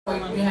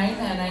behind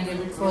and I gave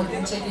it for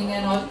rechecking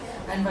and all,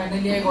 and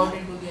finally I got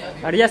into the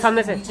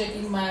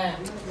rechecking.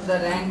 The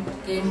rank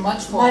came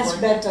much forward. Much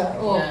better.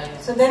 Oh, yeah.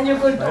 So then you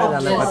could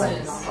opt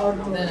yes.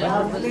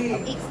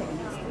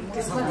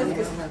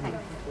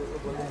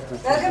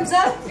 Welcome,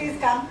 sir. Please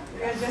come.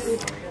 We are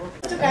just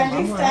to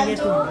kindly stand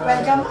to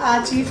welcome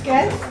our chief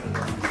guest.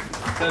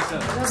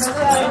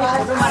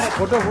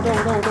 Photo.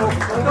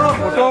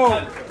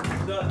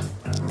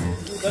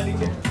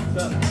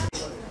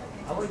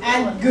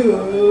 And good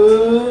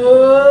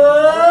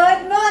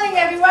morning,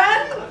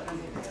 everyone.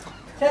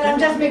 Sir, I'm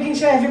just making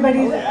sure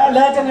everybody's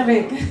alert and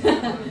awake.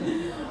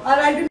 All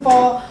right,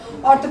 for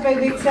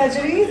Orthopedic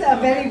Surgeries, a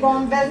very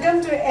warm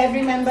welcome to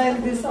every member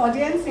in this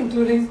audience,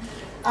 including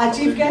our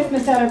chief guest,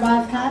 Mr.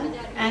 Arbaaz Khan,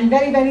 and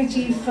very, very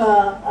chief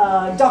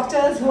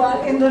doctors who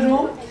are in the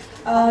room.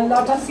 A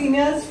lot of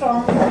seniors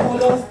from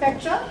Apollo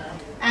Spectra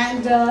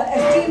and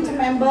esteemed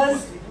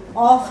members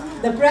of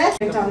the press.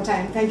 On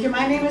time. Thank you.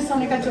 My name is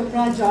Sonika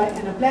Chopra. Joy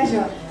and a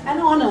pleasure and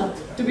honor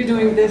to be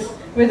doing this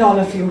with all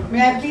of you.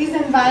 May I please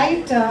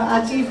invite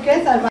our chief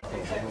guest,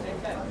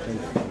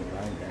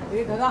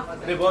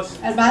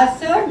 Arbaaz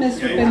sir, Ms.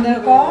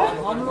 Rupinder Kaur,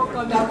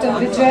 Dr.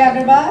 Vijay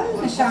Agarwal,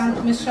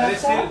 Nishant Mishra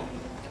sir,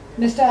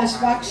 Mr.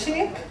 Ashfaq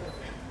Sheikh,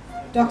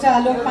 Dr.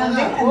 Alok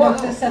Pandey and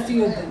Dr.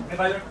 Safiuddin.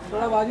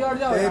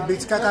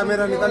 बीच का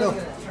camera निकालो.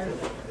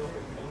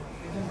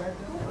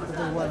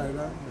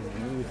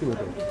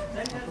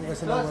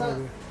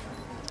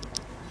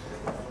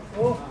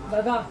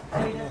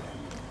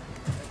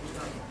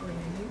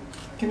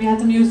 Can we have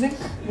the music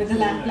with the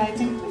lamp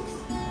lighting, please?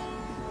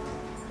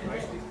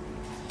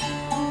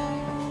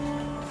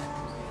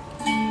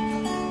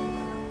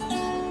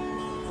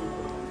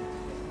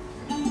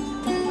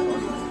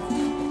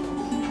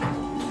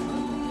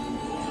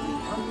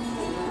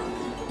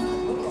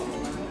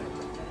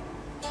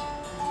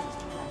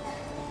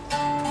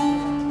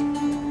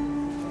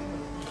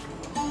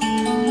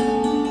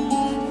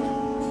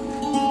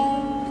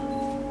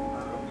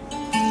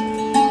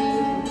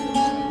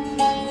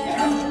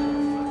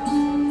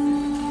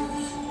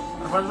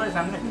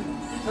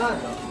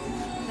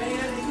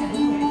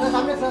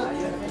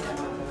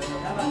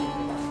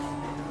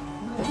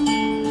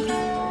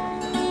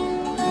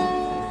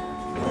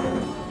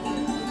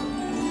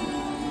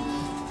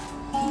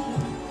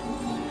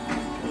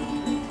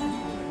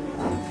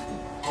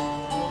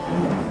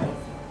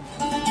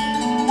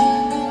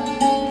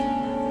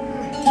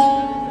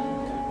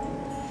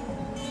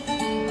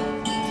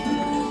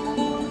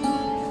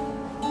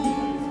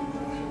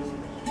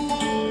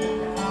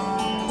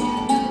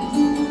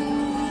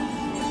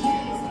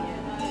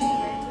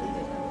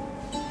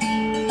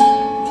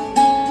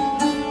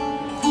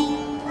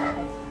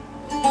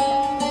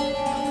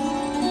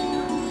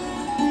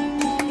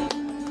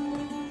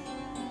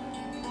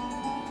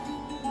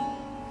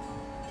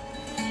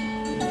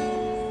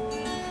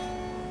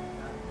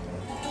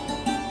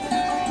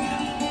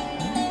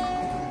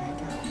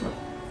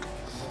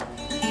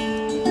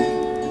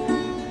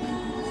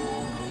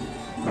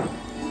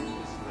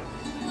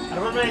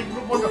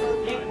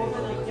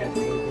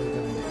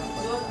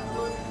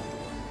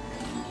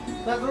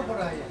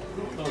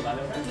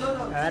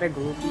 अरे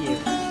group ही है.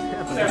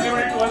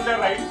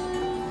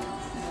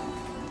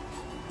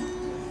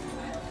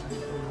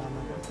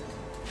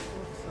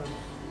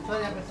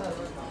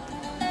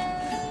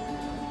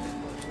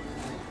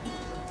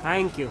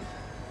 Thank you.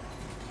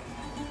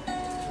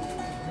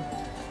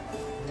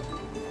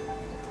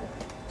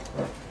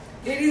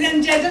 Ladies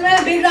and gentlemen,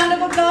 a big round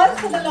of applause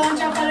for the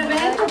launch of our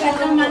event.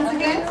 Welcome once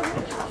again.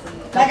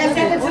 Like I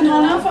said, it's an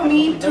honor for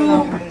me to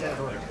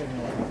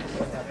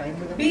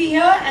be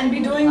here and be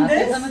doing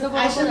this.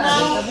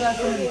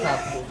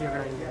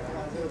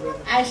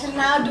 I shall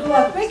now do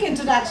a quick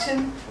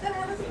introduction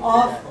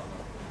of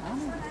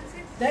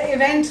the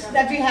event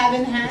that we have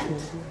in hand.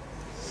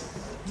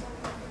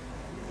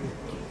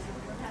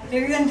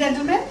 Ladies and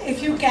gentlemen,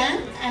 if you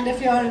can and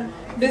if your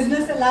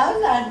business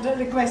allows, I'd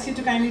request you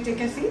to kindly take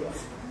your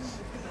seats.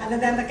 Other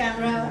than the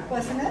camera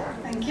personnel,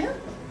 thank you.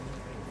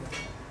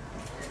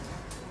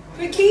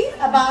 Quickly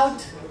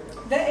about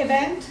the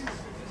event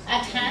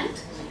at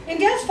hand.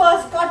 India's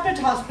first corporate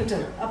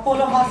hospital,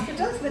 Apollo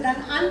Hospitals, with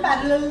an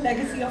unparalleled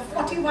legacy of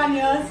 41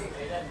 years.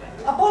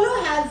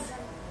 Apollo has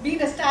been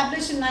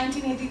established in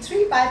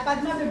 1983 by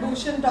Padma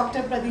Vibhushan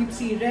Dr. Pradeep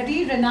C.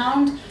 Reddy,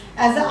 renowned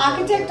as the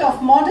architect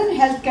of modern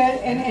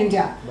healthcare in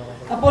India.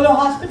 Apollo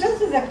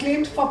Hospitals is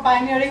acclaimed for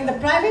pioneering the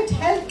private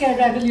healthcare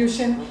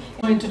revolution.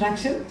 No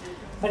introduction,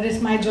 but it's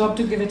my job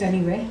to give it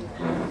anyway.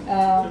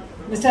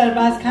 Mr.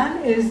 Arbaaz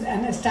Khan is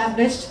an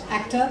established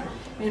actor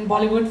in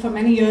Bollywood for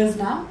many years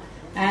now,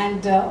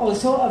 and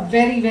also a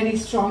very, very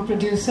strong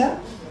producer.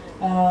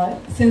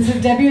 Since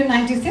his debut in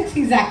 '96,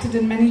 he's acted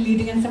in many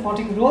leading and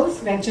supporting roles,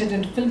 ventured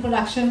into film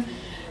production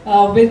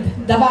with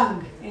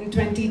Dabangg in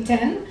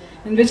 2010,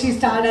 in which he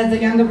starred as the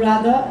younger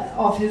brother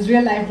of his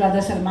real-life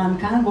brother Salman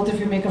Khan. Both of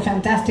you make a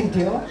fantastic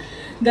duo.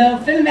 The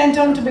film went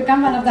on to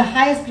become one of the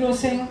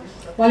highest-grossing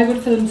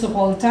Bollywood films of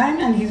all time,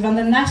 and he's won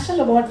the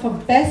National Award for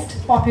Best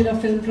Popular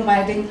Film,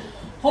 providing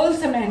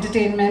wholesome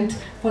entertainment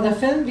for the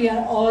film. We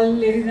are all,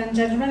 ladies and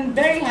gentlemen,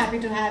 very happy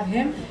to have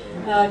him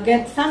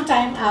get some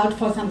time out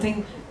for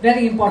something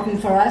very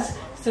important for us.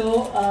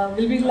 So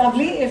will be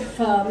lovely if,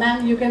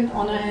 ma'am, you can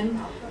honor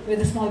him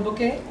with a small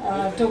bouquet,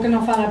 token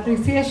of our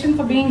appreciation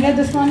for being here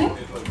this morning.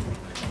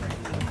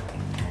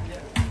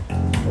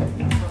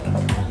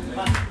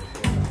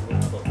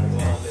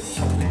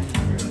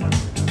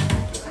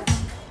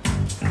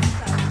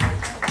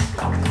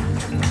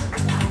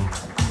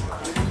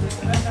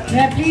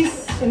 May I please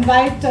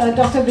invite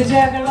Dr.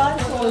 Vijay Agarwal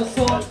to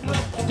also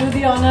do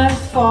the honors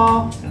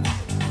for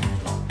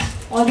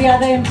all the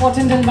other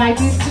important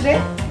invitees today.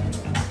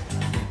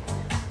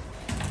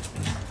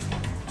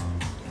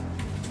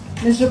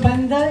 Ms.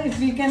 Rupinder, if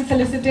we can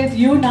felicitate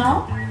you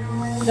now.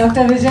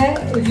 Dr.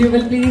 Vijay, if you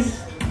will please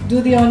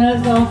do the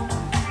honors of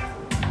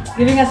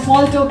giving a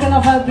small token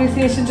of our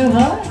appreciation to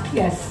her.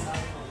 Yes.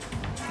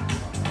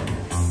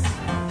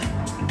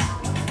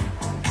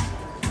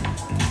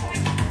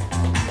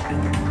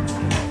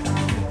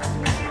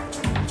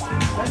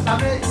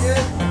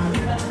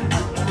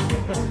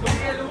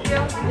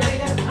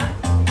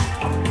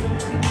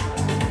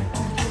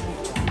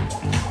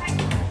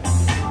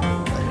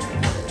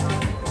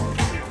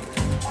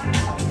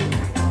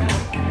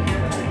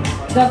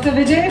 Dr.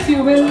 Vijay, if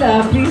you will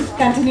please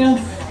continue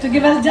to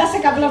give us just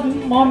a couple of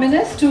more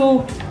minutes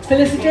to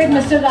felicitate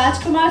Mr.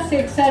 Rajkumar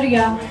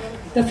Seksaria,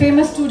 the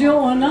famous studio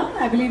owner.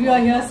 I believe you are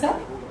here, sir.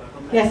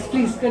 Yes,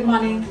 please. Good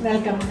morning.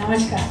 Welcome.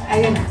 Namaskar.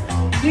 Aye,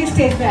 please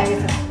stage pe aage,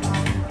 sir.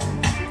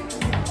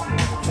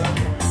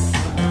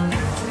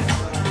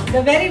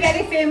 The very,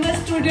 very famous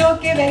studio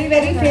ke very,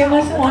 very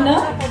famous owner,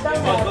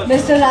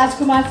 Mr.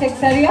 Rajkumar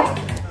Seksaria.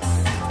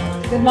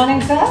 Good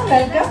morning, sir.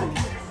 Welcome.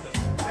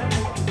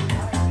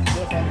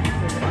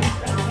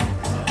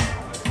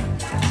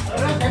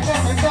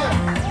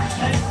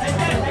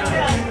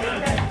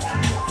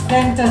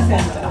 Center.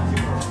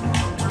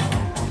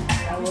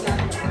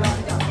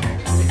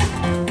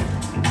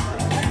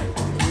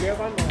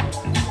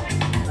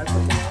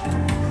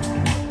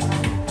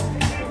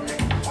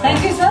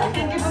 Thank you, sir.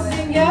 Thank you for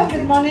being here.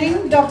 Good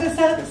morning, Dr.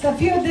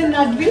 Safiuddin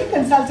Nadvi,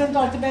 consultant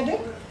orthopedic.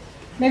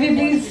 Maybe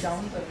please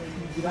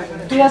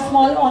do a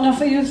small honor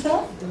for you, sir.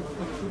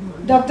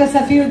 Dr.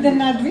 Safiuddin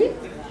Nadvi.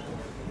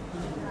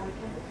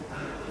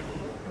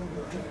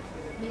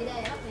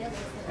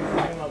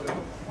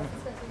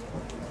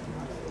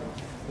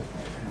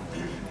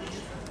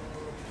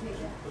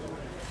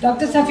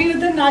 Dr.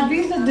 Safiuddin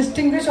Nadvi is a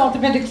distinguished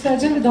orthopedic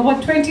surgeon with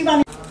over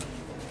 21.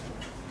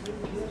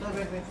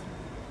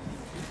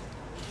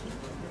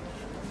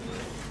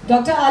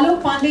 Dr.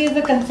 Alok Pandey is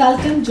a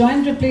consultant,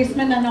 joint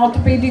replacement and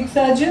orthopedic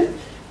surgeon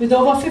with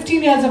over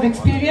 15 years of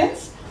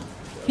experience.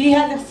 He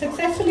has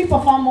successfully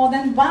performed more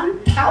than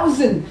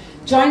 1,000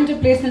 joint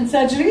replacement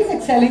surgeries,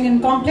 excelling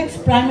in complex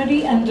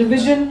primary and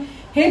revision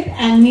hip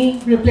and knee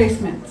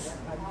replacements.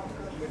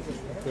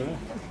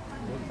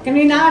 Can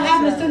we now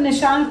have Mr.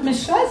 Nishant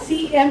Mishra,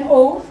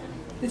 CMO,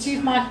 the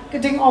Chief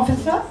Marketing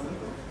Officer,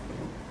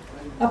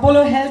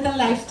 Apollo Health and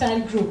Lifestyle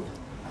Group.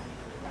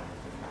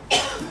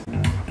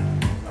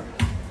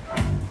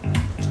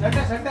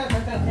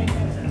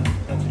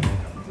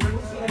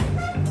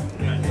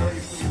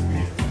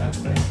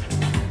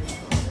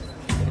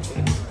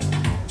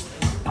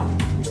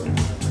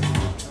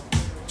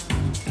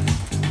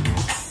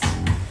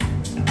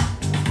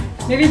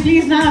 May we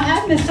please now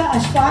have Mr.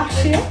 Ashfaq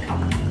Sheikh.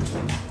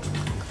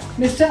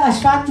 Mr.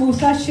 Ashfaq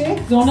Musa Sheikh,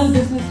 Zonal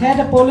Business Head,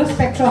 Apollo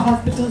Spectra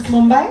Hospitals,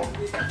 Mumbai.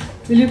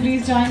 Will you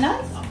please join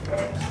us?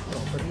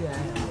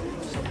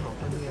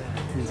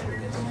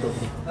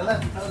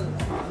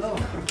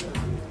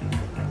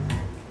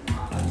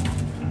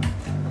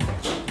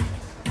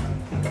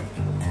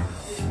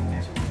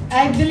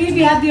 I believe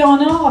we have the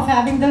honor of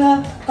having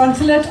the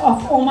Consulate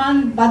of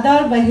Oman,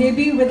 Badar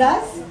Wahebi, with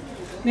us.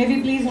 May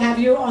we please have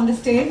you on the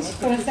stage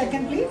for a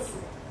second, please?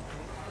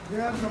 They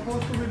are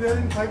supposed to be there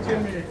in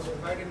 5-10 minutes.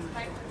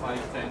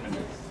 5-10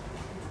 minutes.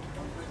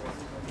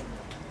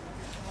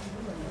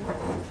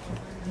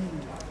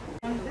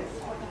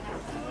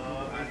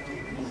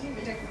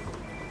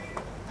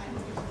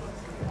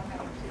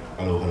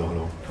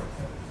 Hello.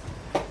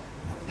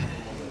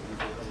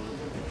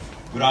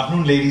 Good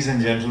afternoon, ladies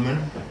and gentlemen,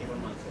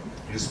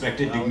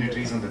 respected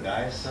dignitaries on the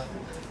dais,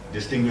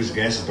 distinguished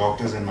guests,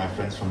 doctors, and my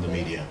friends from the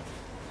media.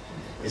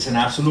 It's an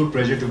absolute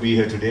pleasure to be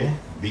here today,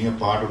 being a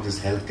part of this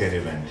healthcare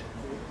event.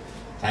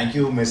 Thank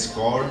you, Ms.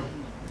 Kaur,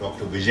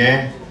 Dr.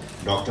 Vijay,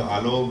 Dr.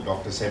 Alok,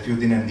 Dr.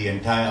 Safiuddin, and the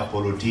entire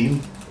Apollo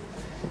team,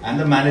 and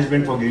the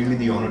management for giving me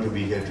the honor to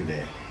be here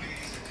today.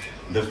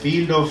 The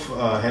field of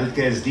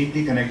healthcare is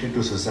deeply connected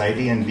to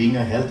society, and being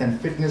a health and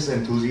fitness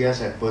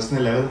enthusiast at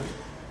personal level,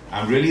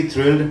 I'm really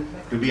thrilled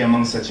to be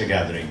among such a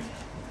gathering.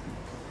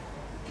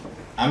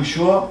 I'm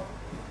sure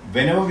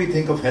whenever we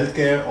think of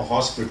healthcare or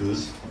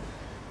hospitals,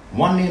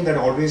 one name that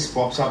always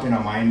pops up in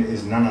our mind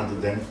is none other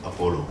than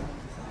Apollo.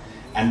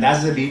 And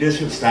that's the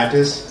leadership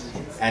status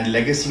and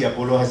legacy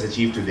Apollo has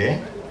achieved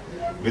today,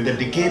 with the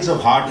decades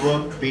of hard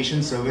work,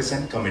 patient service,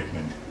 and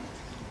commitment.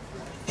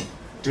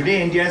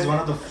 Today, India is one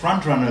of the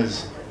front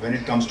runners when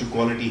it comes to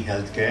quality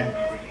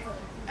healthcare,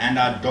 and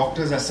our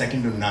doctors are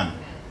second to none.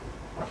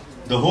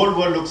 The whole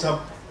world looks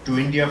up to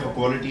India for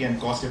quality and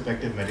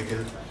cost-effective medical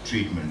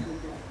treatment.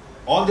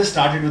 All this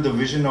started with the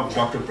vision of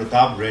Dr.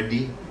 Pratap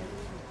Reddy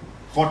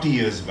 40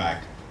 years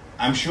back.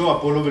 I'm sure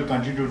Apollo will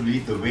continue to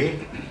lead the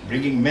way,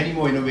 bringing many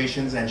more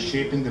innovations and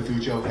shaping the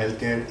future of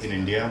healthcare in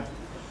India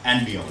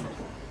and beyond.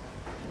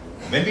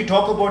 When we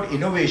talk about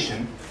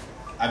innovation,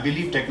 I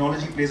believe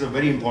technology plays a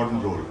very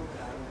important role.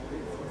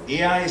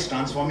 AI is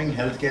transforming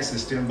healthcare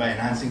system by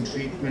enhancing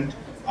treatment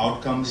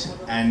outcomes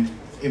and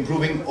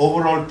improving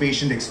overall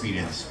patient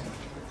experience.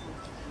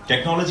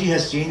 Technology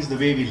has changed the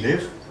way we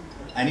live,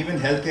 and even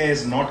healthcare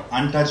is not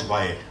untouched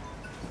by it.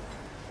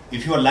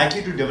 If you are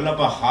likely to develop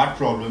a heart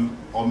problem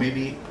or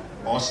maybe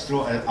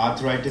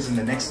osteoarthritis in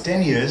the next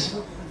 10 years,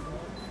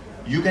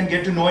 you can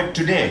get to know it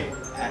today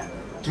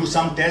through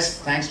some tests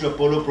thanks to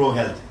Apollo Pro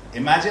Health.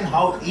 Imagine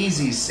how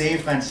easy,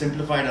 safe and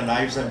simplified our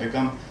lives have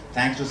become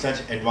thanks to such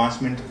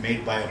advancement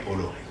made by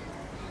Apollo.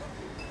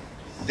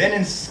 Then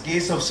in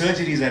case of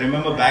surgeries, I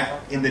remember back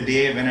in the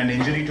day when an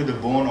injury to the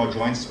bone or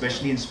joint,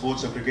 especially in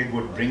sports or cricket,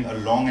 would bring a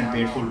long and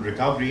painful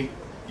recovery,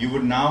 you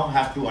would now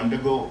have to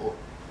undergo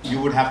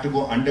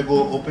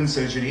open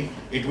surgery.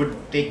 It would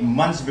take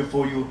months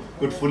before you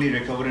could fully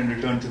recover and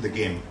return to the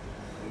game.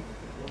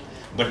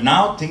 But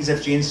now things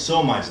have changed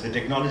so much. The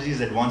technology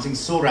is advancing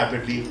so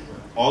rapidly.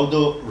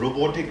 Although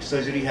robotic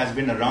surgery has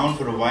been around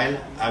for a while,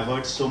 I've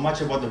heard so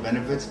much about the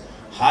benefits: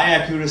 high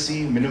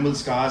accuracy, minimal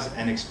scars,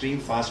 and extreme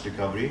fast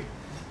recovery.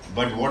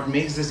 But what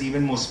makes this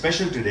even more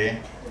special today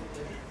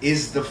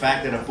is the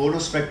fact that Apollo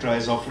Spectra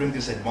is offering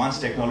this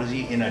advanced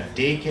technology in a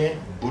daycare,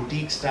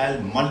 boutique-style,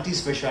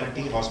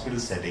 multi-speciality hospital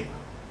setting.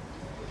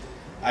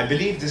 I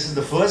believe this is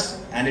the first,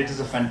 and it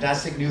is a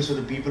fantastic news for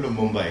the people of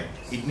Mumbai.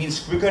 It means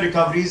quicker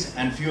recoveries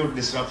and fewer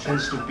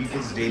disruptions to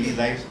people's daily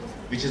lives,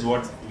 which is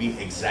what we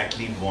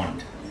exactly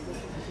want.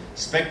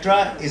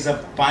 Spectra is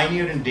a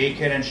pioneer in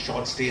daycare and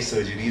short-stay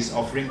surgeries,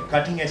 offering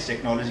cutting-edge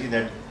technology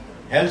that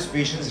helps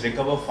patients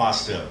recover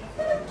faster.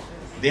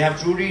 They have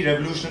truly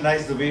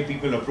revolutionized the way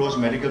people approach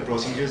medical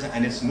procedures,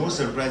 and it's no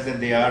surprise that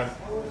they are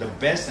the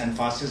best and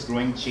fastest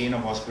growing chain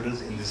of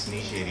hospitals in this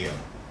niche area.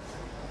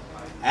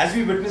 As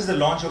we witness the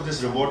launch of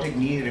this robotic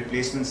knee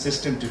replacement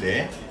system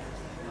today,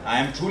 I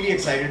am truly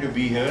excited to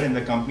be here in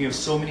the company of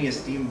so many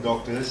esteemed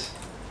doctors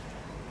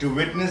to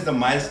witness the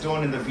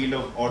milestone in the field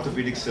of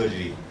orthopedic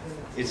surgery.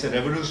 It's a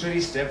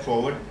revolutionary step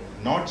forward,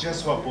 not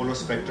just for Apollo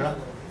Spectra,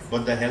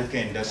 but the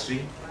healthcare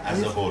industry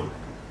as a whole.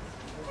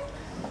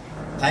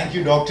 Thank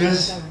you,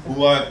 doctors,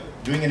 who are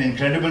doing an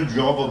incredible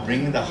job of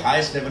bringing the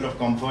highest level of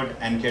comfort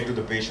and care to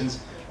the patients.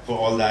 For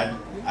all that,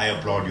 I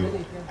applaud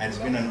you. And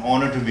it's been an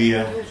honor to be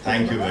here.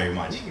 Thank you very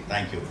much.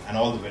 Thank you, and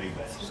all the very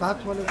best.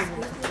 साथ वाले को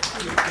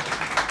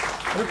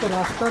अरे तो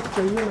रास्ता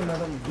चाहिए ना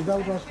madam,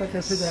 without रास्ता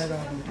कैसे जाएगा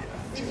आदमी?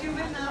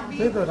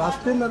 नहीं तो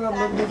रास्ते में आप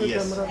लोग मुझे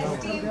camera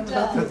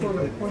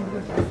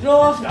Row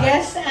of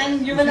guests,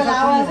 and you will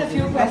allow us a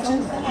few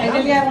questions.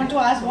 Ideally, I want to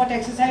ask what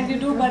exercise you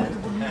do, but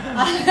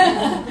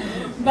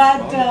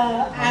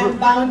I'm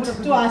bound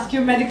to ask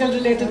you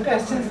medical-related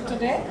questions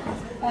today.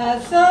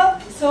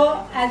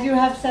 So as you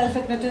have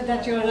self-admitted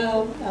that you're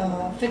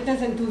a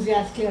fitness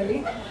enthusiast,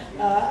 clearly,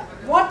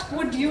 what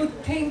would you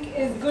think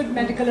is good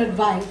medical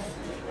advice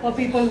for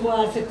people who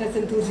are fitness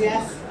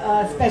enthusiasts,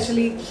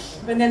 especially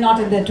when they're not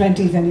in their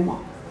 20s anymore?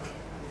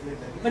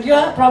 But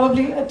you're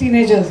probably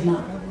teenagers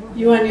now,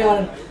 you and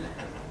your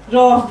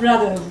row of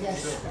brothers,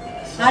 yes.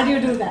 How do you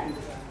do that?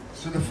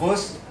 So the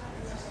first,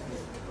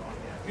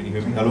 can you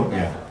hear me? Hello?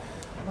 Yeah.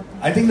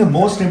 I think the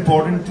most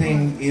important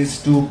thing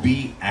is to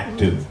be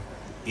active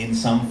in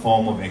some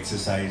form of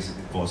exercise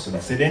if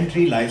possible.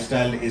 Sedentary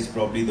lifestyle is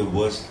probably the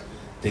worst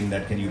thing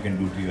that you can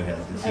do to your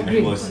health. It's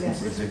even worse.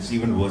 Yes. It's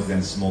even worse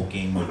than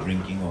smoking or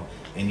drinking or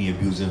any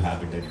abusive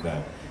habit that you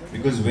have.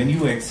 Because when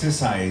you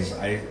exercise,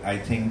 I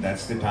think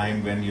that's the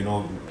time when,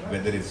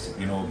 whether it's,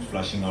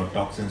 flushing out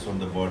toxins from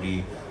the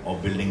body or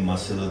building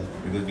muscle,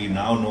 because we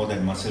now know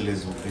that muscle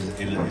is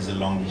a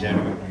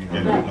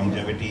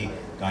longevity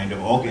kind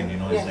of organ,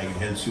 it's like it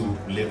helps you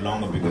live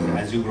longer, because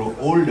as you grow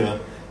older,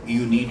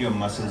 you need your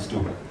muscles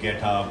to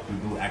get up, to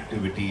do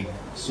activity.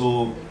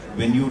 So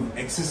when you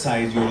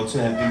exercise, you're also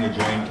helping your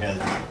joint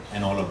health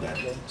and all of that.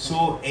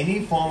 So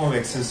any form of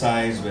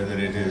exercise, whether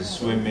it is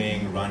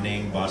swimming,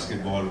 running,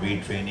 basketball,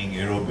 weight training,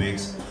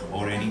 aerobics,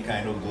 or any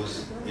kind of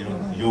those,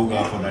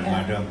 yoga for that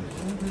matter,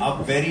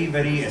 are very,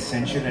 very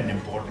essential and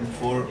important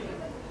for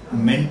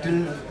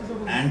mental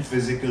and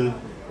physical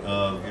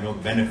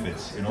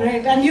benefits.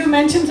 Right, and you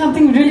mentioned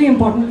something really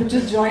important, which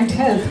is joint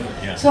health.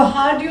 Yeah. So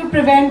how do you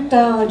prevent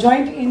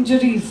joint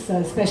injuries,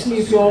 especially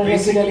if you're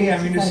regularly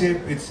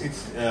exercising?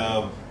 It's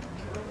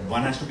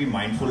one has to be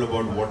mindful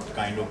about what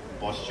kind of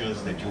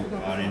postures that you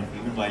are in,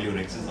 even while you're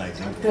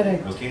exercising.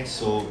 Correct. Okay,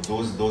 so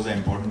those are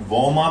important.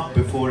 Warm up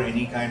before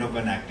any kind of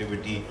an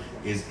activity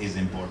is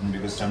important,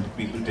 because some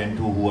people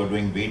who are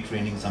doing weight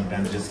training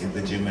sometimes just hit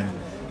the gym and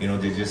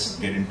they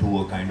just get into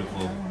a kind of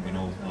a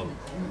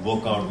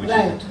workout which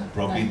is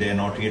probably they're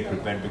not yet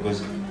prepared,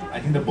 because I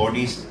think the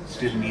body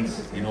still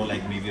needs,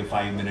 like maybe a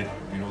 5-minute,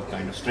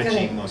 kind of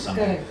stretching or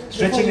something. Correct.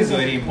 Stretching is a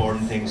very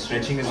important thing.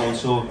 Stretching is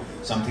also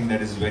something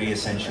that is very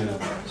essential.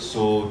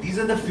 So these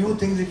are the few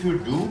things if you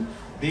do,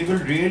 they will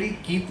really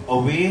keep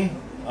away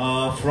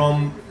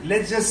from,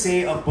 let's just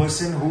say, a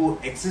person who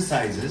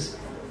exercises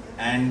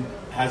and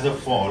has a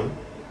fall,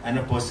 and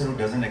a person who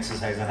doesn't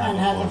exercise and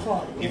have a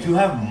fall. If you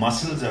have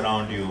muscles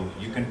around you,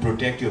 you can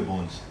protect your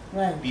bones.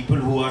 Right. People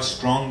who are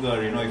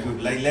stronger, if you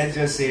like, let's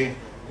just say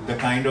the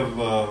kind of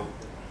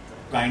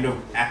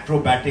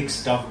acrobatic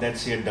stuff that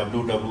say a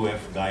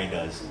WWF guy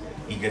does.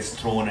 He gets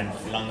thrown and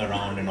flung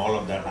around and all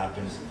of that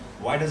happens.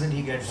 Why doesn't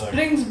he get hurt?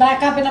 Springs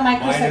back up in a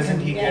microsecond. Why doesn't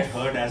he get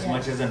hurt as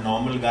much as a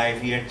normal guy?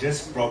 If he had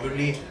just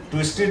probably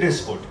twisted his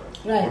foot,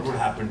 what would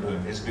happen to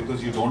him? It's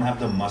because you don't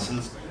have the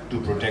muscles to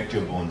protect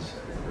your bones,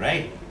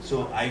 right?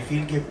 So I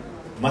feel that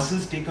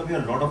muscles take away a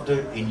lot of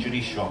the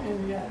injury shock.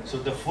 So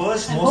the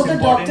first most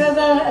important... the doctors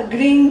are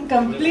agreeing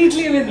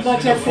completely with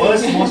what you're saying. The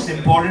first most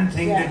important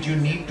thing that you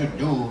need to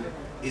do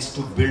is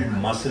to build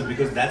muscle,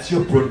 because that's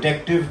your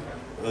protective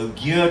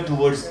gear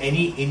towards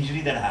any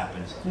injury that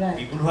happens.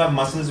 People who have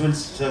muscles will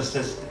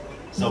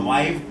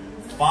survive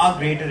far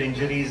greater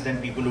injuries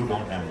than people who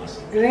don't have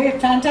muscle. Great,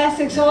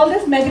 fantastic. So all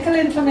this medical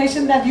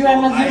information that you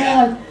are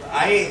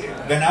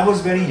when I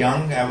was very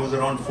young, I was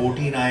around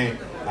 14,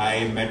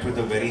 I met with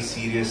a very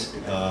serious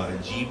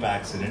Jeep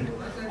accident,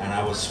 and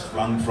I was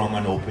flung from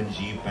an open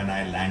Jeep and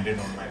I landed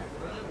on my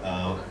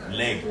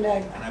leg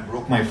and I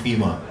broke my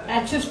femur.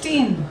 At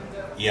 15?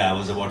 Yeah, I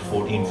was about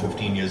 14,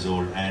 15 years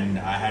old, and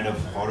I had a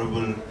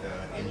horrible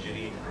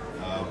injury.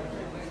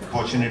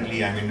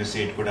 Fortunately, I mean to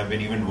say, it could have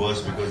been even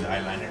worse because I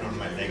landed on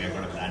my leg, I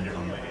could have landed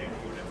on my head,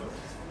 whatever.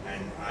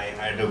 And I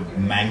had a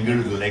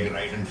mangled leg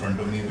right in front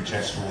of me, which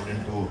I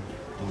swollen to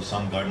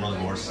some God knows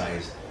what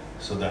size.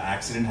 So the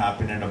accident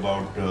happened at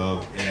about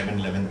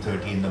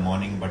 11:30 in the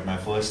morning, but my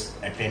first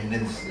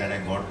attendance that I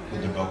got to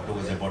the doctor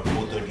was about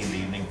 4:30 in the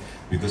evening,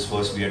 because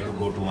first we had to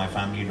go to my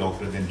family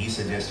doctor, then he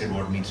suggested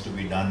what needs to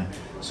be done.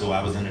 So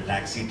I was in a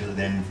taxi till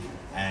then,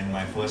 and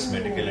my first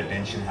medical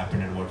attention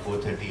happened at about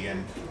 4:30,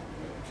 and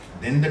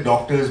then the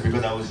doctors,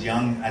 because I was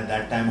young at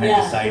that time, had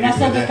decided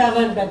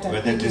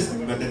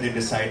whether they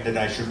decide that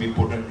I should be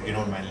put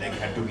on, my leg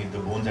had to be, the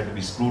bones had to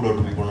be screwed or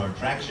to be put on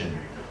traction.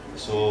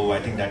 So I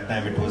think that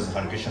time it was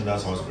Harkishan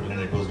Das Hospital, and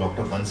it was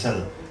Dr.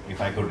 Bansal,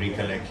 if I could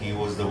recollect. He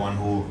was the one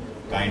who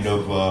kind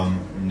of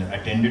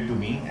attended to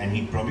me, and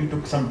he probably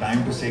took some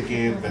time to say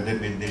whether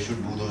they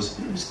should do those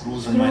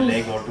screws on my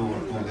leg or to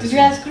this. Did you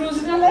have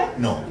screws in your leg?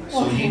 No.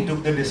 So he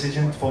took the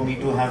decision for me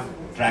to have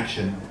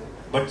traction.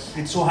 But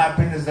it so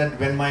happened is that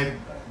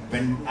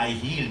when I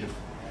healed,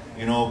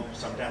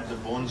 sometimes the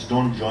bones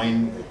don't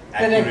join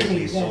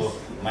accurately. So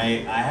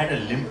I had a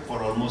limp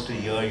for almost a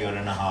year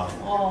and a half,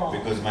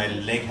 because my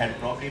leg had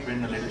probably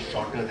been a little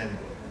shorter than,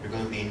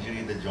 because of the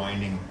injury, the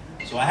joining.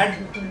 So I had,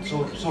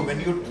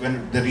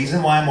 when the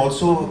reason why I'm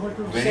also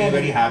very,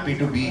 very happy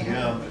to be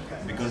here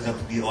because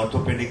of the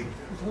orthopedic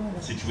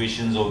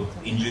situations of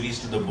injuries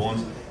to the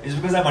bones is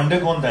because I've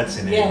undergone that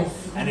scenario.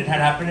 And it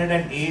had happened at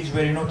an age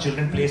where,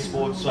 children play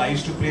sports. So I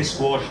used to play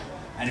squash,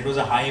 and it was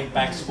a high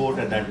impact sport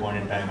at that point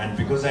in time. And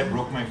because I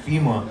broke my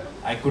femur,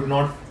 I could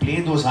not play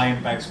those high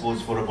impact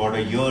sports for about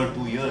a year,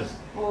 2 years.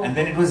 And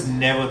then it was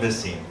never the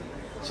same.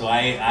 So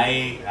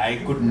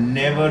I could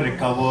never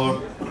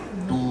recover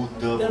to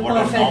the what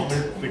a normal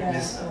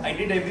fitness. I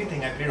did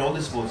everything. I played all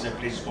the sports. I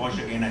played squash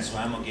again, I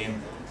swam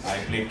again, I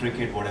played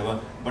cricket, whatever.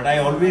 But I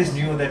always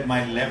knew that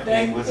my left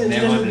leg was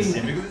never the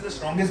same, because it's the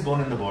strongest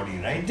bone in the body,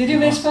 right? Did you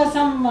wish for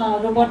some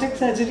robotic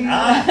surgery?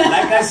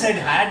 Like I said,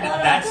 had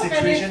that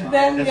situation,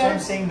 that's what I'm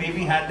saying,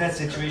 maybe had that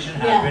situation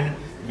happened,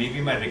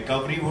 maybe my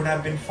recovery would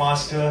have been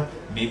faster,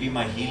 maybe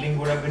my healing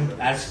would have been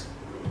as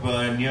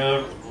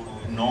near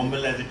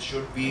normal as it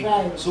should be.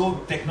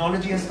 So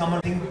technology has come.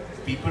 I think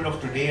people of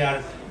today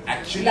are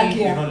actually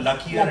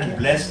luckier and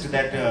blessed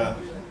that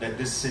that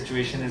this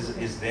situation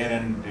is there,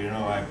 and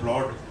I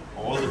applaud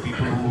all the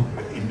people who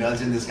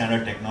indulge in this kind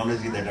of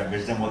technology. That I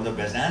wish them all the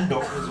best, and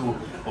doctors who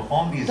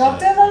perform these.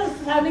 Doctors are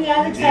having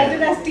as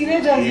excited as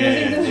teenagers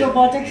using this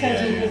robotic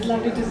surgery. It's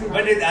lovely to see.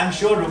 But I'm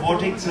sure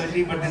robotic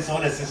surgery, but it's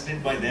all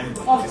assisted by them.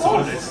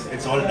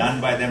 It's all done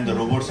by them. The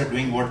robots are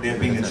doing what they're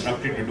being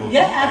instructed to do.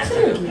 Yeah,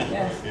 absolutely.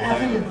 Yes,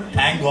 absolutely.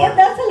 Thank God. But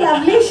that's a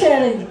lovely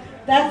sharing.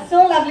 That's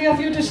so lovely of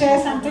you to share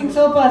something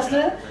so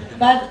personal,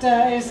 but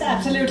it's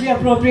absolutely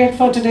appropriate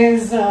for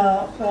today's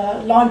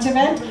launch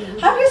event.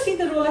 How do you see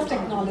the role of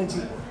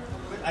technology?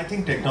 I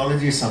think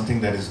technology is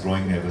something that is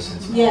growing ever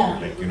since now.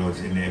 Like, it's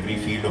in every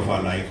field of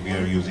our life, we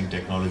are using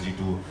technology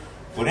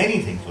for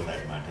anything for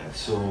that matter.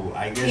 So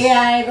I guess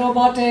AI,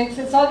 robotics,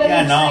 it's all very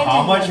exciting. Now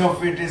how much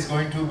of it is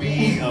going to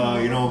be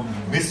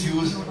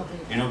misused?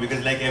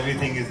 Because like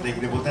everything is like,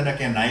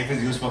 a knife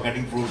is used for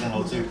cutting fruits, and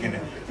also it can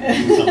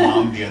do some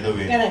harm the other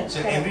way.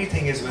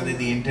 Everything is, whether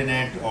the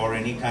internet or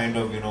any kind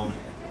of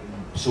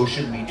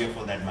social media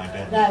for that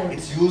matter,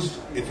 it's used,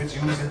 if it's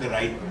used in the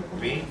right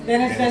way,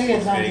 then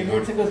it's very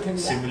good. It's a good thing.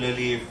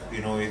 Similarly,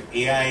 if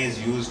AI is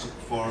used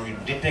for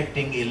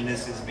detecting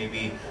illnesses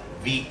maybe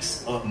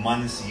weeks or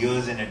months,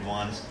 years in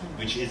advance,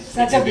 which is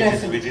such a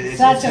blessing. It's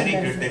very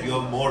good that you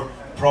are more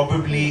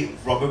probable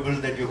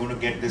that you're going to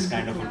get this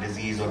kind of a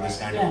disease or this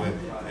kind of a,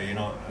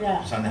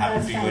 something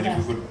happen to you, and if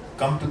you could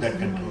come to that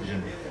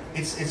conclusion,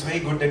 it's very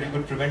good that you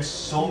could prevent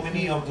so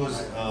many of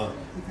those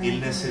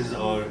illnesses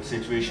or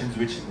situations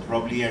which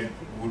probably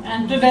would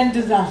and prevent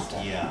disaster.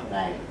 Yeah.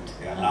 Right.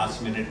 Yeah,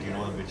 last minute,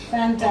 which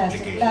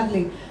fantastic,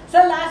 lovely. So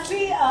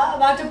lastly,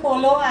 about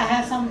Apollo, I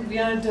have some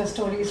weird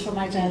stories from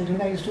my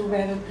childhood. I used to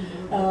wear an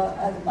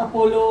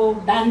Apollo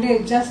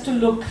bandage just to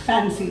look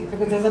fancy,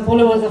 because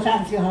Apollo was a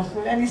fancy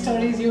hospital. Any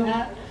stories you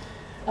have?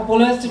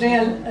 Apollo is today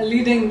a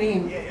leading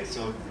name. Yeah,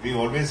 so we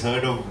always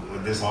heard of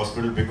this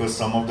hospital because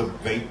some of the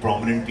very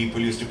prominent people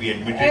used to be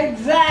admitted.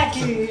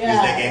 Exactly, so it's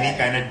like any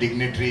kind of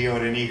dignitary or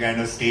any kind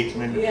of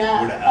statesman would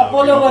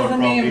Apollo was the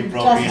name,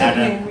 probably had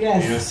name,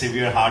 yes.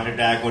 Severe heart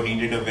attack or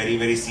needed a very,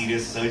 very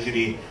serious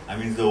surgery. I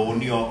mean, the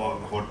only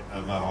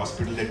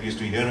hospital that we used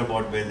to hear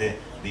about where they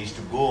used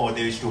to go or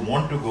they used to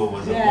want to go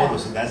was Apollo.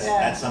 So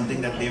that's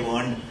something that they've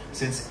earned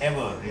since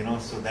ever,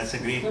 so that's a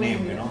great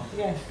name,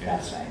 Yes,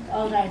 that's right.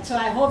 All right. So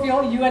I hope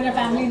you and your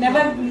family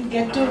never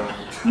get to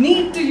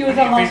need to use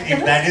a hospital.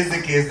 If that is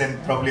the case, then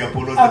probably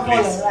Apollo is the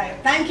place. Right.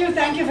 Thank you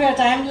for your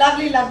time.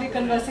 Lovely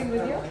conversing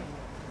with you.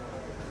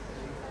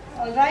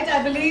 All right.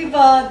 I believe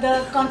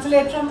the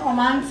consulate from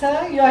Oman,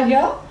 sir, you are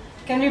here.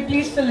 Can we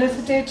please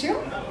felicitate you?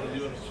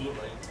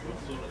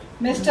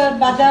 Mr.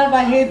 Badar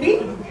Wahebi.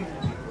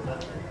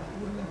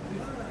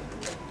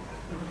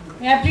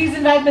 May I please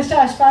invite Mr.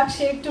 Ashfaq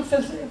Sheikh to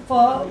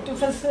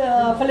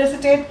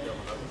felicitate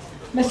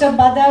Mr.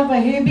 Badar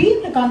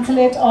Wahebi, the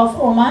consulate of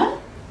Oman.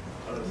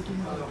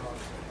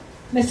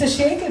 Mr.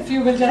 Sheikh, if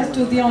you will just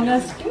do the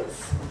honors,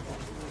 please.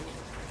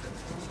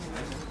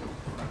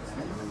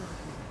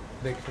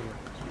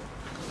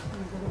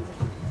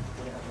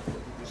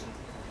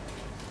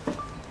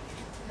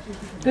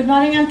 Good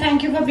morning and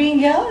thank you for being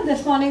here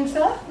this morning,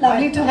 sir.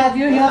 Lovely to have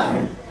you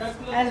here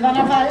as one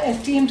of our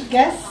esteemed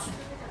guests.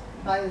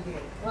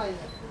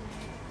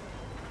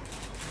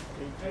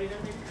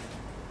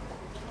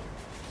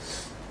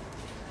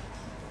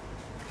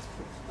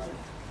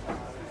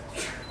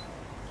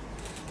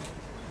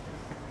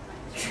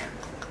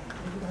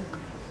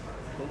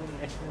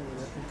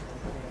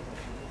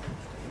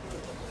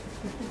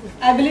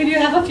 I believe you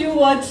have a few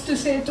words to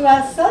say to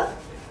us, sir.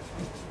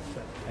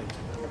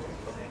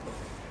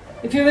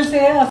 If you will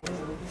say a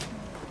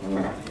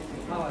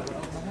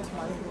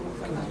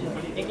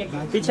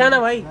पीछे ना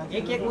भाई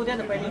एक मुझे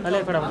ना पहले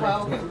अरे फटाफट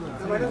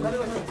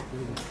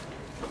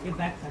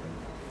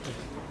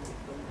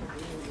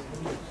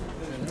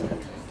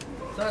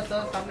sir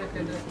सामने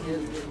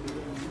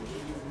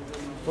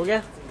हो गया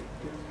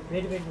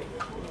वेट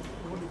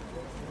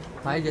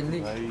भाई जल्दी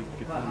भाई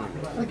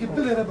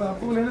कितने ले रहे हैं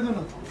आपको लेने दो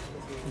ना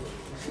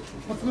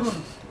मत करो ना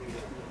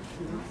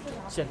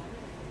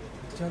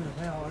चल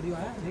भाई ऑडियो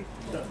आया देख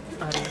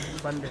अरे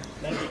बंद है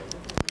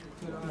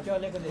चलो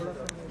लेकर दे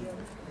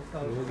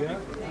हो गया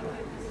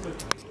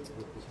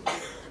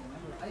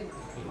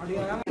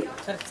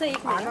सर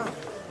एक minute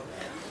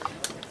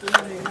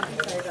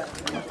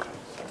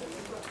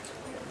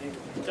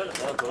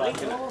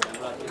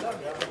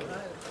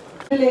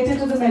related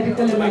to the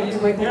medical emergency.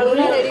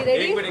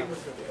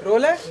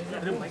 Role है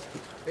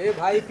ए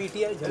भाई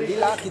पीटीआई जल्दी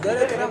ला किधर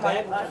है तेरा भाई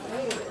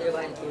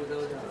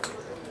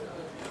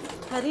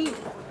हरी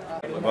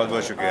बहुत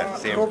बहुत शुक्रिया।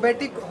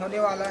 रोबोटिक होने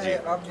वाला है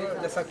अब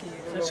जैसा कि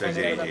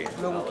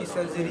लोगों की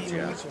सर्जरी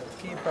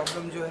की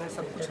प्रॉब्लम जो है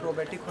सब कुछ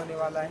रोबोटिक होने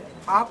वाला है।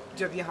 आप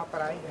जब यहाँ पर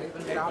आए हैं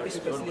फिर आप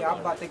स्पेशली आप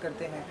बातें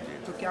करते हैं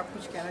तो क्या आप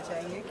कुछ कहना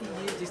चाहेंगे कि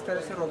ये जिस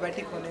तरह से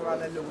रोबोटिक होने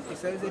वाला है लोगों की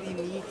सर्जरी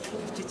नहीं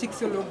चिकित्सक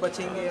से लोग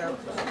बचेंगे या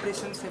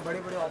ऑपरेशन से बड़े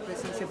बड़े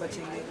ऑपरेशन से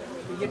बचेंगे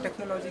तो ये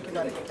टेक्नोलॉजी के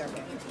बारे में क्या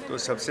कहेंगे? तो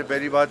सबसे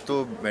पहली बात तो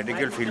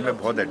मेडिकल फील्ड में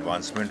बहुत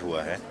एडवांसमेंट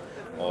हुआ है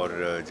और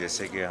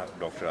जैसे कि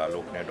डॉक्टर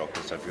आलोक ने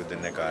डॉक्टर सफीउद्दीन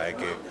ने कहा है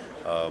कि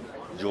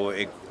जो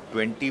एक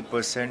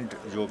 20%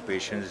 जो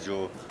पेशेंट्स जो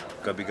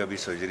कभी कभी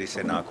सर्जरी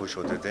से नाखुश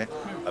होते थे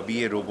अभी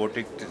ये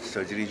रोबोटिक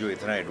सर्जरी जो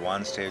इतना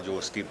एडवांस्ड है जो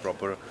उसकी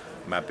प्रॉपर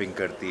मैपिंग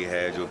करती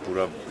है जो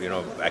पूरा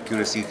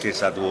एक्यूरेसी के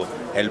साथ वो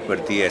हेल्प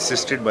करती है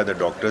असिस्टेड बाय द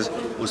डॉक्टर्स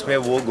उसमें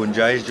वो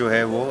गुंजाइश जो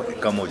है वो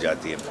कम हो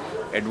जाती है।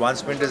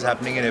 Advancement is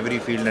happening in every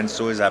field and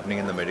so is happening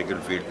in the medical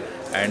field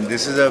and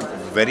this is a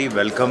very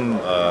welcome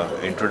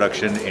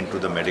introduction into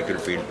the medical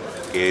field.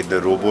 Okay, the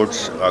robots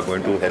are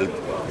going to help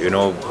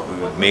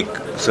make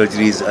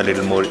surgeries a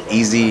little more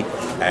easy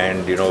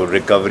and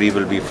recovery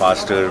will be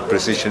faster,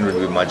 precision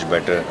will be much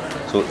better.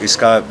 So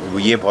इसका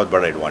ये बहुत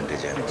बड़ा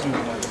advantage है।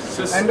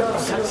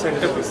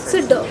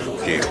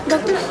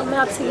 Doctor मैं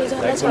आपसे ये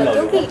जानना चाहती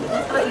हूँ कि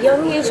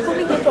यंग एज को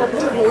भी ये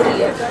प्रॉब्लम हो रही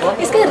है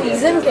इसका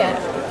रीज़न क्या है?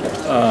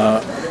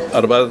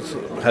 Arbaaz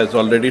has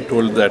already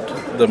told that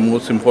the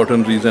most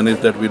important reason is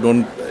that we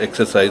don't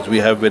exercise. We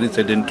have very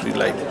sedentary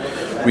life.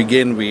 We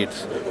gain weights.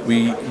 We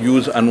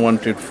use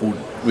unwanted food.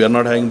 We are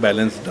not having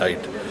balanced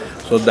diet.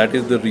 So that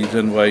is the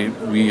reason why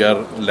we are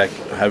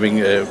having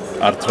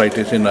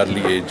arthritis in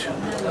early age.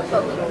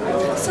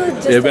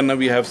 Even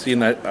we have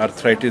seen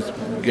arthritis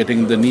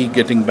getting the knee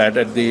getting bad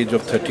at the age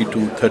of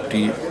 32,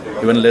 30,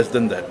 even less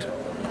than that.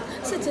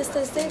 So जिस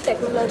तरह से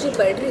technology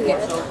बढ़ रही है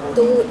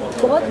तो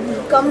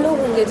बहुत कम लोग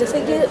होंगे,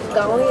 जैसे कि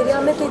गांव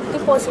एरिया में तो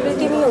इतनी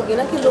पॉसिबिलिटी नहीं होगी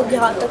ना कि लोग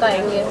यहाँ तक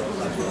आएंगे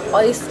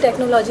और इस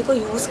टेक्नोलॉजी को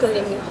यूज़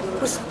करेंगे,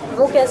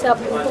 वो कैसे आप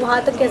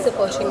वहाँ तक कैसे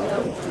पहुँचेंगे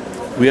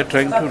आप? We are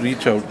trying to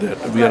reach out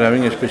that. We are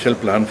having a special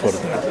plan for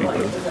that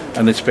people,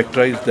 and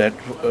Spectra is that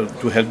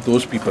to help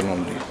those people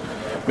only.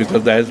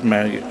 Because as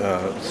my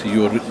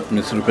CEO,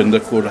 Ms. Rupender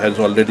Kaur has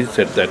already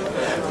said that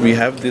we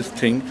have this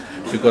thing,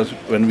 because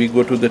when we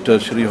go to the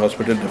tertiary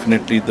hospital,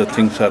 definitely the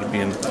things are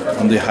being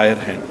on the higher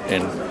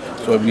end.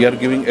 So we are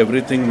giving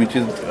everything which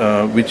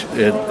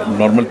is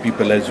normal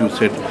people, as you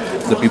said,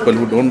 the people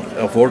who don't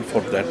afford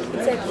for that.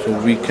 So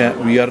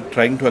we are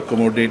trying to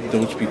accommodate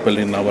those people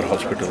in our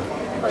hospital.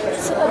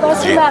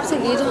 मैं आपसे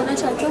ये जानना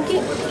चाहती हूँ कि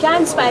क्या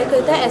inspire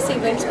करता है ऐसे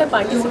इवेंट्स पे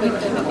पार्टिसिपेट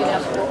करने के लिए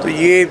आपको? तो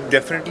ये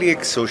डेफिनेटली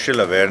एक सोशल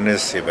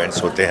अवेयरनेस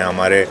इवेंट्स होते हैं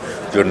हमारे,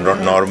 जो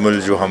नॉर्मल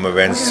जो हम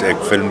इवेंट्स एक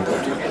फिल्म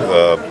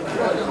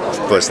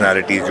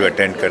पर्सनालिटीज जो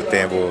अटेंड करते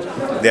हैं वो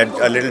they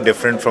are a little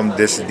different from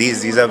this.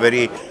 These are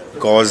very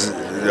cause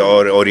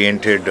or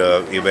oriented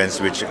events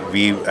which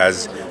we as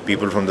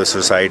people from the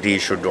society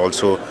should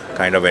also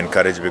kind of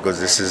encourage,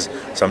 because this is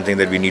something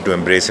that we need to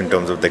embrace in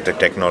terms of the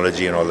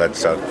technology and all that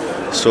stuff.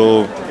 So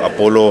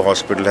Apollo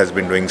Hospital has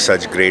been doing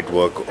such great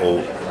work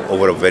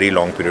over a very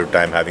long period of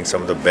time, having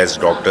some of the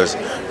best doctors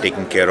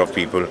taking care of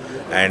people,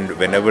 and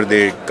whenever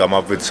they come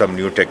up with some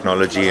new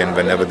technology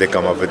and whenever they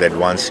come up with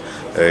advanced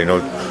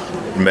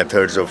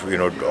methods of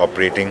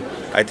operating,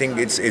 I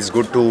think it's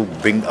good to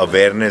bring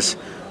awareness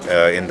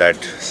in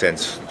that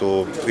sense. तो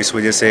इस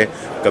वजह से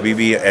कभी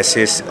भी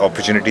ऐसे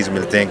opportunities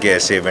मिलते हैं कि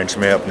ऐसे events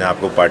में अपने आप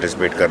को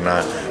participate करना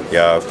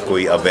या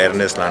कोई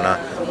awareness लाना,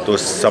 तो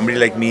somebody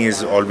like me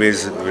is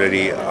always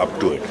very up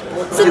to it.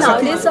 So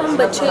nowadays हम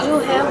बच्चे जो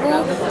हैं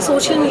वो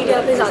सोशल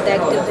मीडिया पे ज़्यादा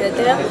एक्टिव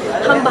रहते हैं.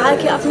 हम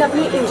बाहर के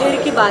अपनी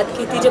इंजरी की बात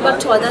की थी, जब आप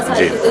 14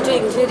 साल के थे जो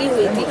इंजरी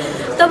हुई थी,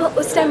 तब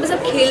उस टाइम पे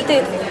सब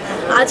खेलते थे.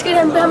 आज के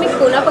टाइम पे हम एक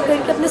कोना पकड़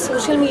के अपने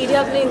सोशल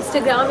मीडिया, अपने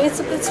इंस्टाग्राम, ये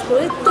सब कुछ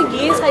छोड़े, तो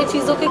ये सारी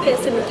चीज़ों के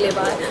कैसे निकले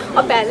बाहर,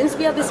 और पेरेंट्स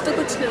भी अब इस पर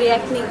कुछ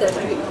रिएक्ट नहीं कर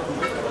रहे.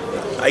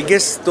 आई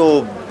गेस तो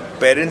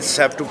parents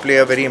have to play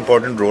a very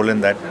important role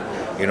in that.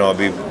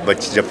 अभी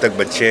जब तक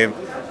बच्चे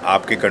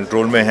आपके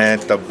कंट्रोल में हैं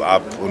तब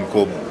आप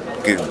उनको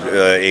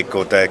एक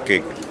होता है कि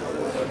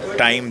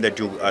time that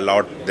you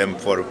a lot them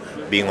for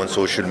being on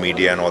social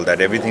media and all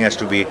that, everything has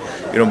to be,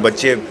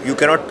 बच्चे you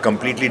cannot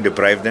completely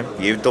deprive them.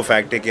 ये तो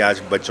फैक्ट है कि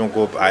आज बच्चों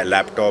को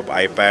लैपटॉप,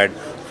 आईपैड,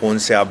 फ़ोन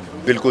से आप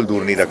बिल्कुल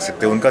दूर नहीं रख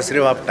सकते. उनका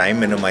सिर्फ आप टाइम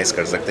मिनिमाइज़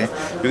कर सकते हैं,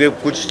 क्योंकि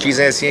कुछ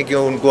चीज़ें ऐसी हैं कि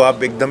उनको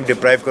आप एकदम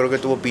डिप्राइव करोगे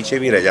तो वो पीछे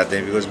भी रह जाते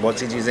हैं. बिकॉज बहुत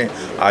सी चीज़ें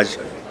आज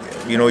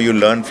you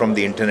learn from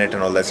the internet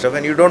and all that stuff,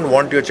 and you don't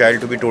want your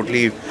child to be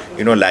totally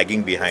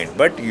lagging behind,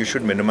 but you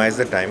should minimize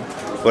the time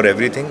for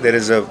everything. There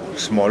is a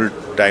small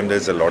time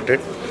that is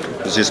allotted,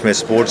 जिसमें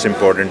sports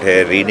important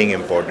है, reading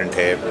important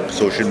है,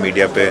 social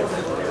media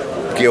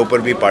के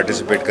ऊपर भी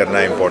participate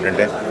करना important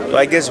है. तो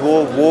I guess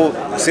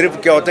वो सिर्फ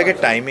क्या होता है कि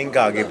टाइमिंग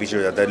का आगे पीछे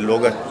हो जाता है.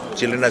 लोग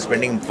children are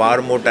spending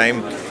far more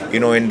time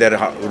in their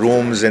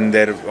rooms, in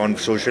their on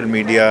social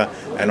media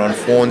and on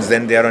phones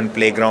than they are on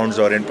playgrounds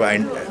or in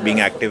being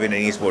active in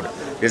any sport.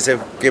 जैसे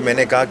कि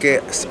मैंने कहा कि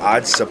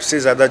आज सबसे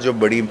ज़्यादा जो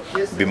बड़ी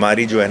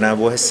बीमारी जो है ना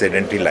वो है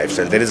sedentary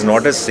lifestyle. There is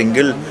not a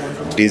single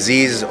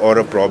disease or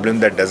a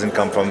problem that doesn't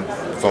come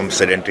from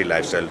sedentary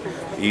lifestyle.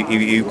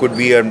 You could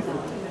be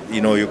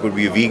you could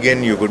be a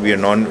vegan, you could be a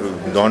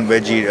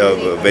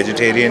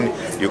vegetarian,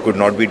 you could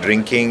not be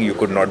drinking, you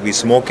could not be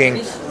smoking,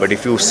 but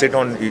if you sit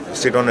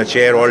on a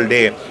chair all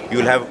day, you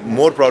will have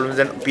more problems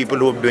than people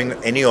who are doing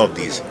any of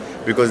these,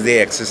 because they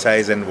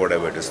exercise and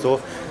whatever it is. So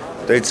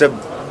it's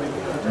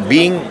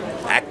being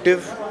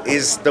active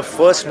is the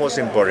first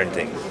most important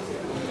thing.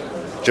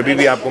 जब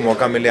भी आपको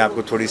मौका मिले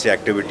आपको थोड़ी सी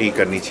activity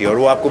करनी चाहिए, और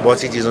वो आपको बहुत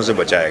सी चीज़ों से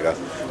बचाएगा.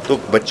 तो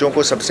बच्चों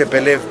को सबसे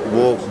पहले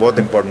वो बहुत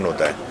इम्पोर्टेंट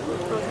होता है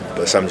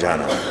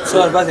समझाना. So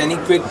Arbaaz, any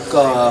quick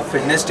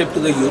fitness tip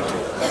to the youth?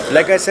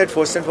 Like I said,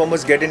 first and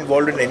foremost, get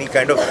involved in any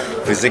kind of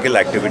physical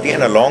activity,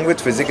 and along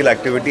with physical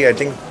activity, I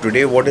think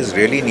today what is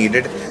really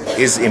needed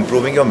is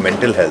improving your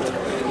mental health,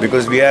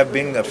 because we have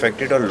been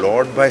affected a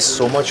lot by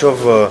so much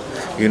of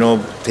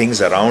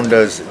things around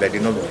us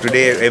that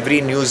today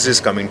every news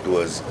is coming to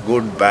us,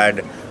 good,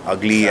 bad,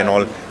 ugly and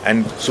all.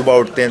 And सुबह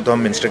उठते हैं तो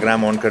हम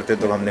Instagram on करते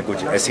हैं तो हमने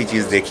कुछ ऐसी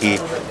चीज़ देखी,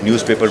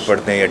 न्यूज़पेपर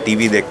पढ़ते हैं या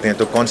टीवी देखते हैं,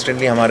 तो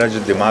कॉन्स्टेंटली हमारा जो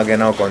दिमाग है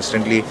ना वो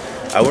constantly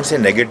I would say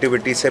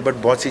negativity से,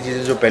 बट बहुत सी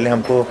चीज़ें जो पहले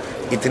हमको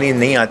इतनी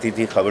नहीं आती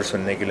थी खबर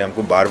सुनने के लिए,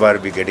 हमको बार बार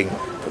भी getting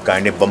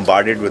kind of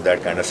bombarded with that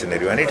kind of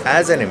scenario, and it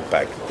has an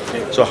impact.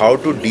 So how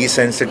to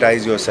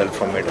desensitize yourself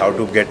from it, how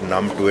to get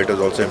numb to it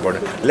is also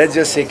important. Let's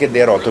just say that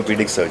they are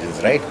orthopedic surgeons,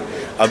 right?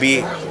 अभी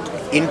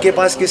इनके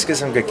पास किस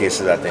किस्म के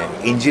cases आते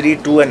हैं? Injury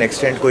to an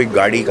extent, कोई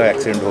गाड़ी का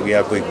एक्सीडेंट हो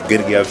गया, कोई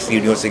गिर गया,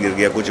 सीढ़ियों से गिर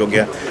गया, कुछ हो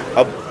गया.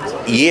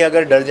 अब ये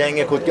अगर डर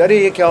जाएंगे खुद कि अरे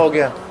ये क्या हो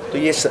गया, तो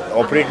ये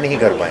ऑपरेट नहीं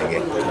कर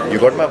पाएंगे. You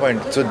got my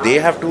point. So they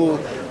have to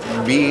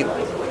be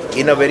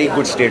in a very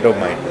good state of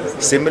mind.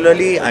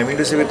 Similarly, I mean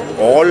to say, with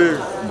all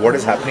what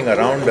is happening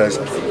around us,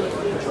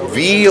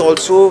 we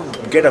also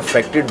get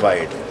affected by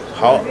it.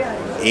 How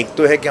एक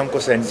तो है कि हमको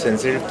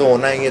sensitive तो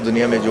होना ही है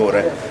दुनिया में जो हो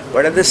रहा है,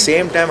 but at the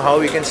same time how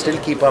we can still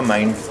keep our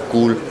mind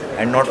cool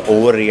and not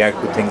overreact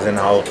to things, and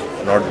how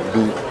not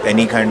do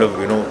any kind of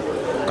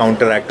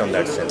counteract on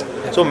that sense.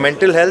 So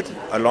mental health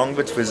along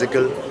with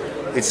physical,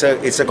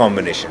 it's a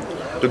combination.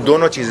 तो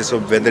दोनों चीजें, so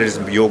whether it's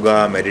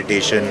yoga,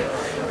 meditation,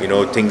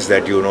 things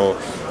that you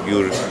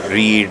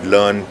read,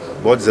 learn,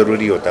 बहुत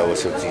ज़रूरी होता है वो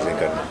सब चीजें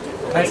करना.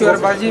 Thank you,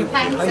 Arbaaz ji.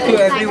 Thank you,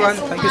 everyone.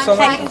 Thank you so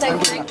much.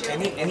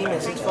 Any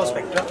message for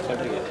Spectra?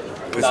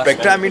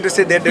 Spectra, I mean to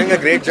say, they're doing a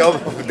great job.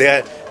 They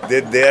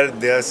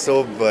are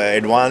so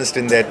advanced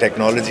in their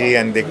technology,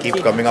 and they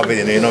keep coming up with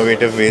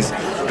innovative ways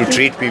to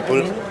treat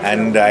people.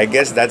 And I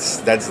guess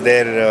that's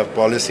their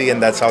policy,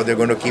 and that's how they're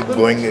going to keep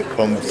going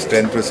from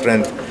strength to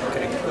strength.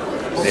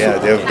 Yeah,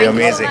 they're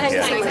amazing.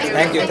 Yeah.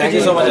 Thank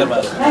you so much,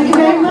 Arbaaz. Thank you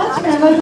very much.